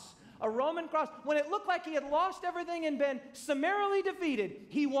cross, a Roman cross. When it looked like He had lost everything and been summarily defeated,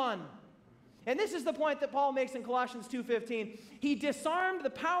 He won. And this is the point that Paul makes in Colossians 2:15. He disarmed the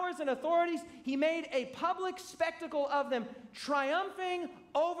powers and authorities. He made a public spectacle of them, triumphing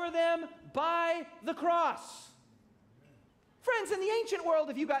over them by the cross. Friends, in the ancient world,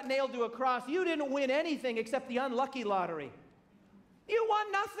 if you got nailed to a cross, you didn't win anything except the unlucky lottery. You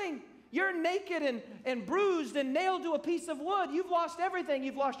won nothing. You're naked and bruised and nailed to a piece of wood. You've lost everything.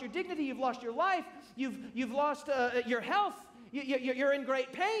 You've lost your dignity. You've lost your life. You've lost your health. You're in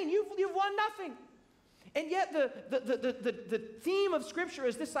great pain. You've won nothing. And yet the theme of Scripture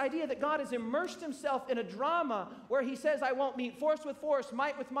is this idea that God has immersed Himself in a drama where He says, I won't meet force with force,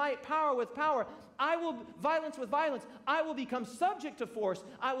 might with might, power with power. Violence with violence. I will become subject to force.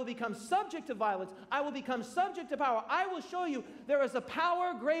 I will become subject to violence. I will become subject to power. I will show you there is a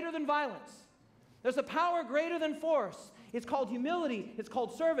power greater than violence. There's a power greater than force. It's called humility, it's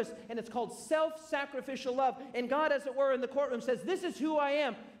called service, and it's called self-sacrificial love. And God, as it were, in the courtroom says, this is who I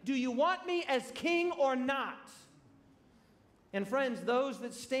am. Do you want me as king or not? And friends, those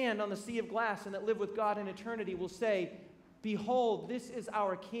that stand on the sea of glass and that live with God in eternity will say, behold, this is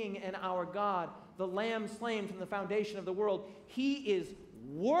our King and our God, the Lamb slain from the foundation of the world. He is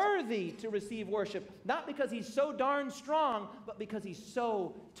worthy to receive worship, not because He's so darn strong, but because He's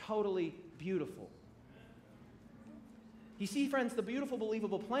so totally beautiful. You see, friends, the beautiful,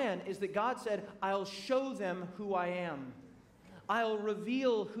 believable plan is that God said, I'll show them who I am. I'll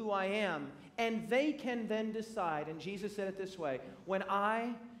reveal who I am. And they can then decide, and Jesus said it this way, when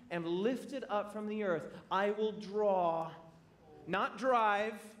I am lifted up from the earth, I will draw, not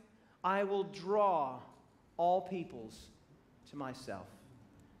drive, I will draw all peoples to myself.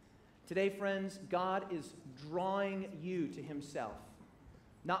 Today, friends, God is drawing you to himself.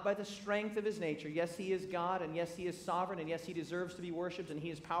 Not by the strength of his nature. Yes, he is God, and yes, he is sovereign, and yes, he deserves to be worshipped, and he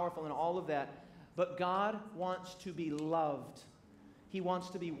is powerful in all of that. But God wants to be loved. He wants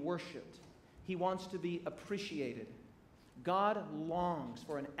to be worshipped. He wants to be appreciated. God longs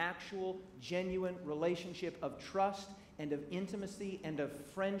for an actual, genuine relationship of trust and of intimacy and of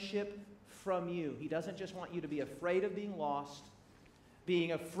friendship from you. He doesn't just want you to be afraid of being lost,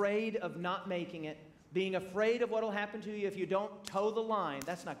 being afraid of not making it, being afraid of what will happen to you if you don't toe the line.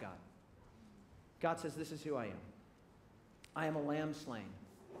 That's not God. God says, this is who I am. I am a lamb slain,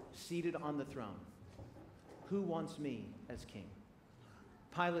 seated on the throne. Who wants me as king?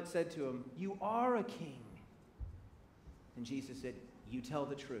 Pilate said to him, you are a king. And Jesus said, you tell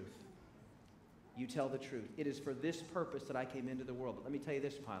the truth. You tell the truth. It is for this purpose that I came into the world. But let me tell you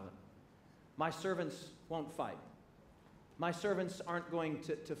this, Pilate. My servants won't fight. My servants aren't going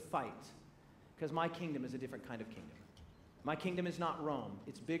to fight. Because my kingdom is a different kind of kingdom. My kingdom is not Rome.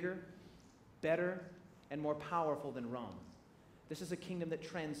 It's bigger, better, and more powerful than Rome. This is a kingdom that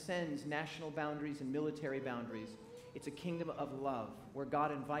transcends national boundaries and military boundaries. It's a kingdom of love, where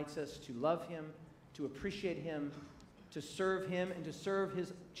God invites us to love him, to appreciate him, to serve him, and to serve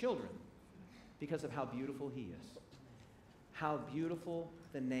his children because of how beautiful he is. How beautiful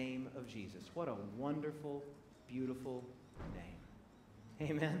the name of Jesus. What a wonderful, beautiful name.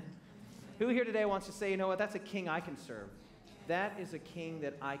 Amen. Who here today wants to say, you know what, that's a king I can serve. That is a king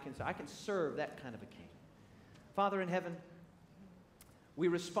that I can serve. I can serve that kind of a king. Father in heaven, we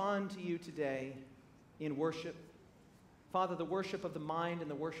respond to you today in worship. Father, the worship of the mind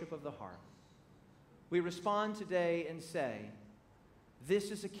and the worship of the heart. We respond today and say, this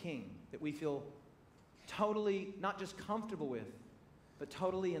is a king that we feel totally, not just comfortable with, but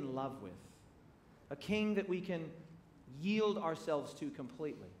totally in love with. A king that we can yield ourselves to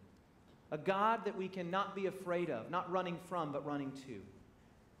completely. A God that we can not be afraid of, not running from, but running to.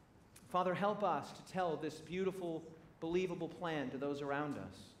 Father, help us to tell this beautiful, believable plan to those around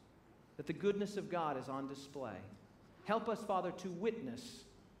us, that the goodness of God is on display. Help us, Father, to witness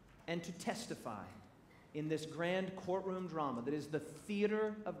and to testify in this grand courtroom drama that is the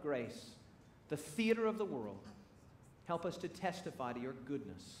theater of grace, the theater of the world. Help us to testify to your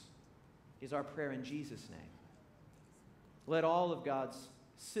goodness, is our prayer in Jesus' name. Let all of God's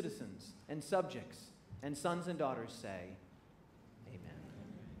citizens and subjects and sons and daughters say,